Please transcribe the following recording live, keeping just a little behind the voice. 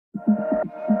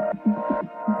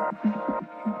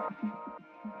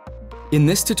In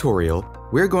this tutorial,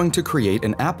 we're going to create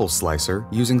an apple slicer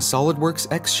using SOLIDWORKS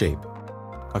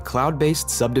xShape, a cloud-based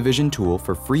subdivision tool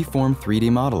for freeform 3D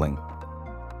modeling.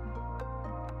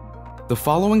 The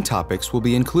following topics will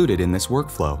be included in this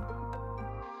workflow.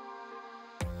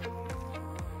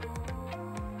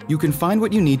 You can find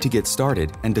what you need to get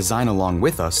started and design along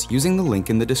with us using the link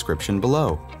in the description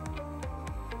below.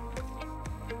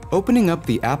 Opening up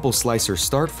the apple slicer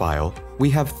start file, we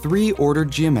have 3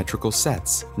 ordered geometrical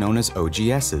sets, known as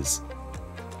OGSs.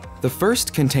 The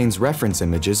first contains reference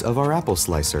images of our apple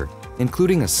slicer,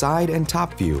 including a side and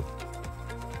top view.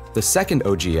 The second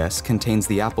OGS contains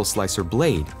the apple slicer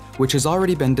blade, which has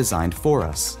already been designed for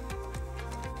us.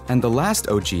 And the last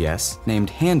OGS, named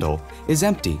handle, is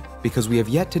empty because we have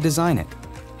yet to design it.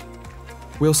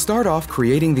 We'll start off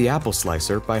creating the apple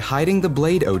slicer by hiding the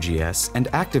blade OGS and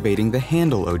activating the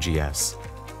handle OGS.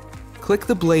 Click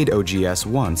the blade OGS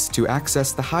once to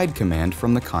access the hide command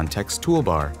from the context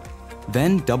toolbar.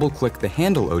 Then double-click the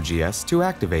handle OGS to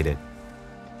activate it.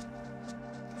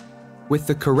 With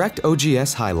the correct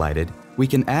OGS highlighted, we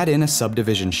can add in a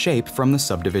subdivision shape from the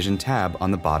Subdivision tab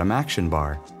on the bottom action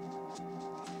bar.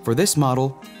 For this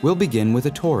model, we'll begin with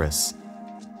a torus.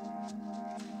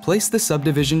 Place the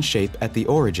subdivision shape at the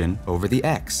origin over the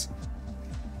X.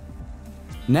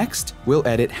 Next, we'll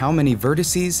edit how many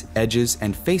vertices, edges,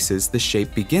 and faces the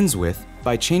shape begins with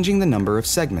by changing the number of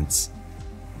segments.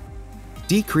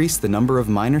 Decrease the number of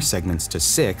minor segments to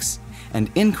 6 and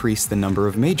increase the number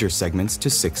of major segments to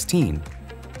 16.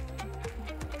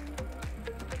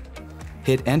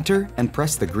 Hit Enter and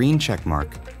press the green check mark.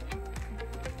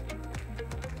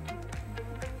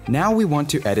 Now we want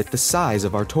to edit the size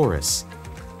of our torus.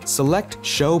 Select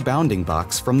Show Bounding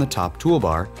Box from the top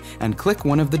toolbar and click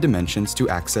one of the dimensions to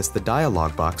access the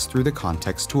dialog box through the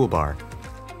context toolbar.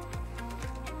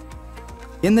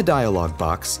 In the dialog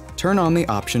box, turn on the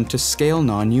option to Scale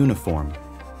Non-Uniform.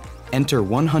 Enter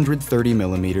 130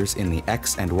 mm in the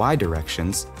X and Y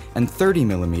directions and 30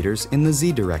 mm in the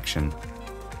Z direction.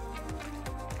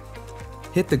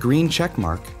 Hit the green check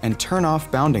mark and turn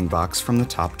off Bounding Box from the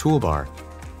top toolbar.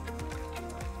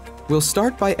 We'll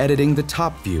start by editing the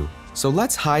top view, so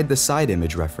let's hide the side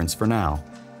image reference for now.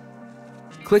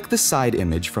 Click the side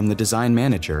image from the Design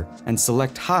Manager and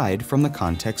select Hide from the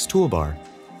Context toolbar.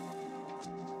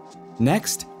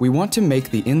 Next, we want to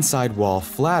make the inside wall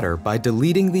flatter by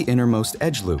deleting the innermost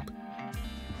edge loop.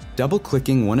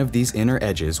 Double-clicking one of these inner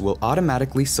edges will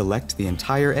automatically select the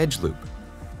entire edge loop.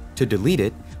 To delete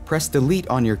it, press Delete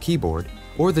on your keyboard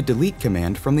or the Delete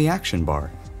command from the action bar.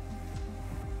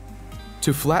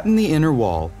 To flatten the inner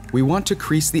wall, we want to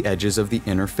crease the edges of the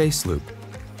inner face loop.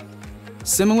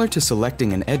 Similar to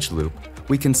selecting an edge loop,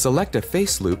 we can select a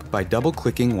face loop by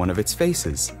double-clicking one of its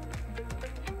faces.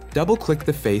 Double-click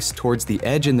the face towards the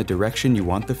edge in the direction you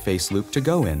want the face loop to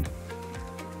go in.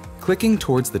 Clicking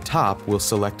towards the top will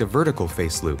select a vertical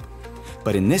face loop,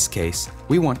 but in this case,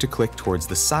 we want to click towards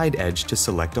the side edge to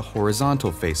select a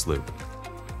horizontal face loop.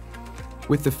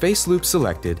 With the face loop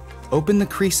selected, open the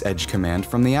Crease Edge command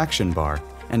from the action bar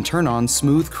and turn on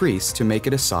Smooth Crease to make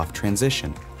it a soft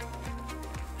transition.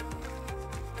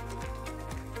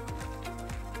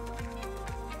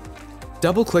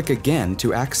 Double-click again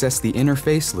to access the inner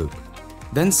face loop.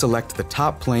 Then select the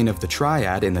top plane of the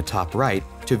triad in the top right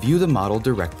to view the model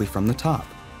directly from the top.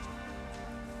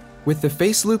 With the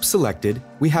face loop selected,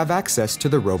 we have access to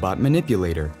the robot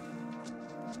manipulator.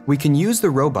 We can use the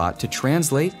robot to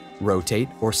translate, rotate,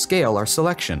 or scale our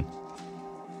selection.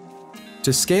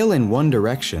 To scale in one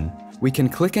direction, we can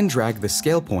click and drag the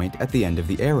scale point at the end of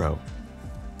the arrow.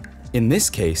 In this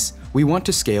case, we want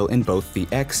to scale in both the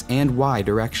X and Y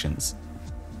directions.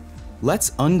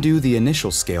 Let's undo the initial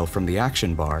scale from the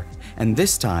action bar, and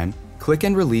this time, click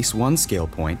and release one scale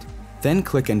point, then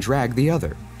click and drag the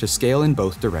other to scale in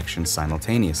both directions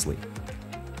simultaneously.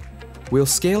 We'll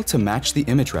scale to match the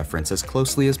image reference as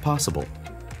closely as possible.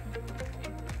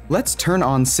 Let's turn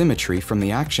on Symmetry from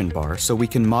the action bar so we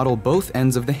can model both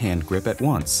ends of the hand grip at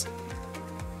once.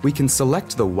 We can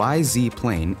select the YZ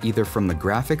plane either from the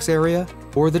Graphics area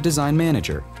or the Design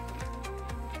Manager.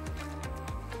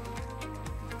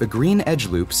 The green edge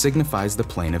loop signifies the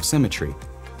plane of symmetry.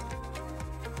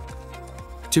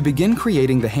 To begin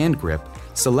creating the hand grip,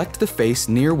 select the face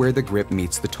near where the grip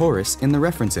meets the torus in the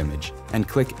reference image and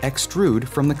click Extrude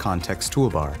from the Context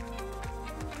toolbar.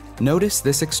 Notice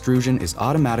this extrusion is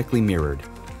automatically mirrored.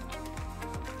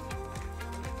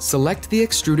 Select the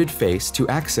extruded face to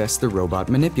access the robot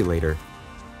manipulator.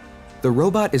 The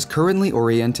robot is currently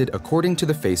oriented according to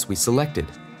the face we selected,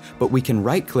 but we can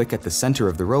right-click at the center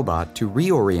of the robot to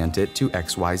reorient it to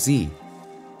XYZ.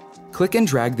 Click and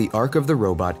drag the arc of the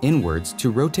robot inwards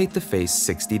to rotate the face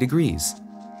 60 degrees.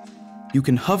 You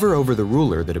can hover over the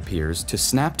ruler that appears to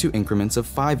snap to increments of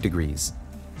 5 degrees.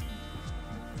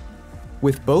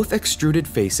 With both extruded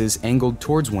faces angled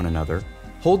towards one another,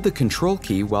 hold the Control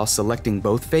key while selecting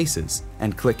both faces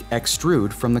and click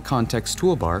Extrude from the context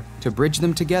toolbar to bridge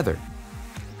them together.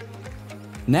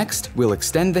 Next, we'll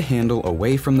extend the handle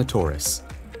away from the torus.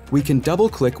 We can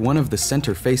double-click one of the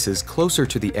center faces closer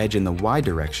to the edge in the Y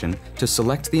direction to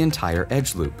select the entire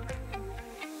edge loop.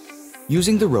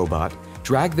 Using the robot,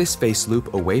 drag this face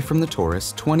loop away from the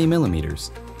torus 20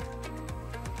 millimeters.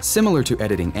 Similar to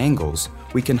editing angles,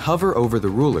 we can hover over the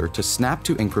ruler to snap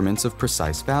to increments of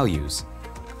precise values.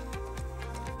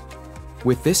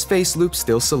 With this face loop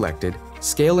still selected,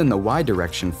 scale in the Y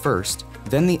direction first,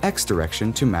 then the X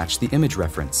direction to match the image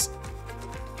reference.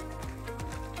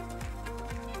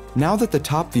 Now that the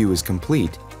top view is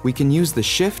complete, we can use the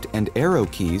Shift and arrow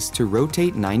keys to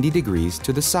rotate 90 degrees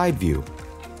to the side view.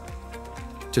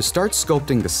 To start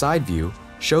sculpting the side view,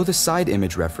 show the side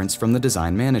image reference from the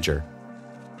Design Manager.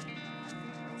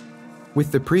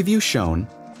 With the preview shown,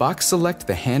 box select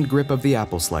the hand grip of the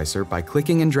apple slicer by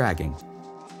clicking and dragging.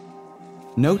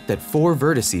 Note that 4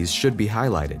 vertices should be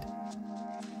highlighted.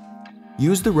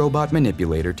 Use the robot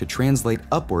manipulator to translate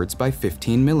upwards by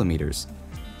 15 millimeters.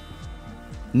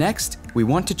 Next, we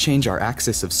want to change our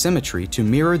axis of symmetry to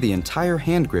mirror the entire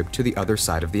hand grip to the other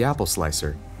side of the apple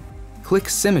slicer. Click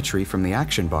Symmetry from the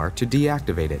action bar to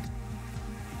deactivate it.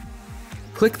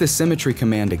 Click the Symmetry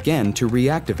command again to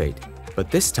reactivate,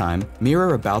 but this time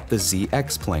mirror about the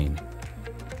ZX plane.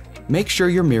 Make sure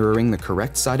you're mirroring the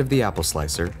correct side of the apple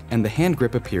slicer and the hand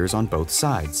grip appears on both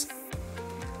sides.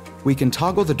 We can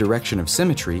toggle the direction of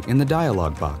symmetry in the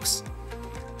dialog box.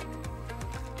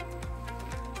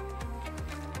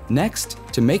 Next,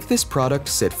 to make this product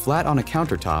sit flat on a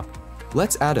countertop,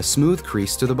 let's add a smooth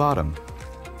crease to the bottom.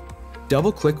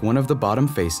 Double-click one of the bottom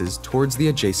faces towards the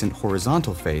adjacent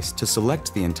horizontal face to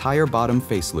select the entire bottom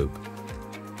face loop.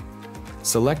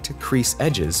 Select Crease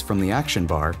Edges from the action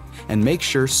bar and make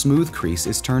sure Smooth Crease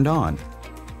is turned on.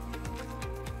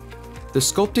 The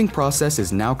sculpting process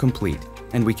is now complete,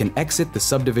 and we can exit the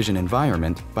subdivision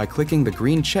environment by clicking the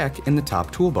green check in the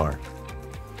top toolbar.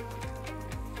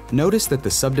 Notice that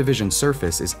the subdivision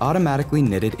surface is automatically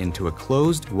knitted into a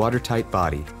closed, watertight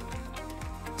body.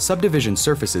 Subdivision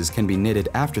surfaces can be knitted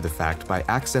after the fact by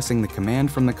accessing the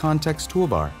command from the context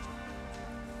toolbar.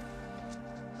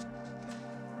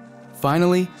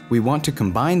 Finally, we want to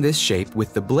combine this shape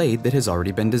with the blade that has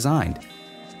already been designed.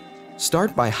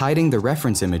 Start by hiding the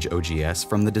reference image OGS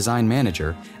from the Design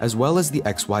Manager as well as the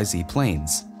XYZ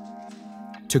planes.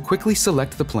 To quickly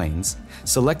select the planes,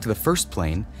 select the first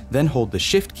plane, then hold the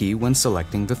Shift key when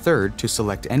selecting the third to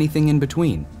select anything in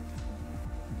between.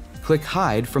 Click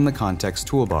Hide from the context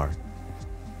toolbar.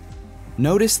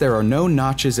 Notice there are no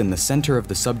notches in the center of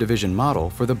the subdivision model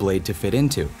for the blade to fit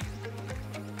into.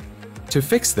 To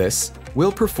fix this,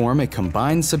 we'll perform a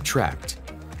combine subtract.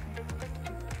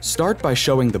 Start by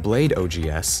showing the blade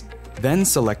OGS, then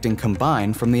selecting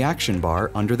Combine from the action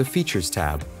bar under the Features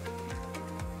tab.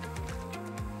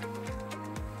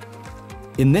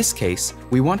 In this case,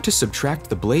 we want to subtract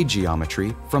the blade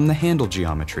geometry from the handle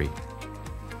geometry.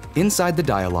 Inside the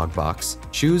dialog box,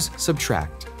 choose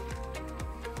Subtract.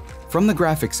 From the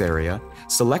graphics area,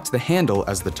 select the handle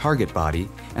as the target body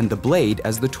and the blade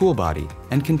as the tool body,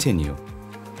 and continue.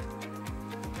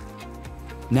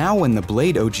 Now when the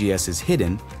blade OGS is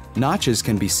hidden, notches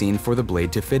can be seen for the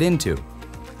blade to fit into.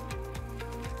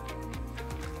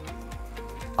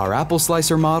 Our apple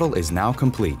slicer model is now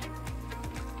complete.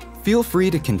 Feel free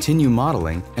to continue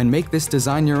modeling and make this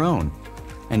design your own.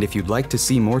 And if you'd like to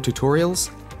see more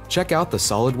tutorials, check out the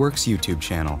SOLIDWORKS YouTube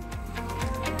channel.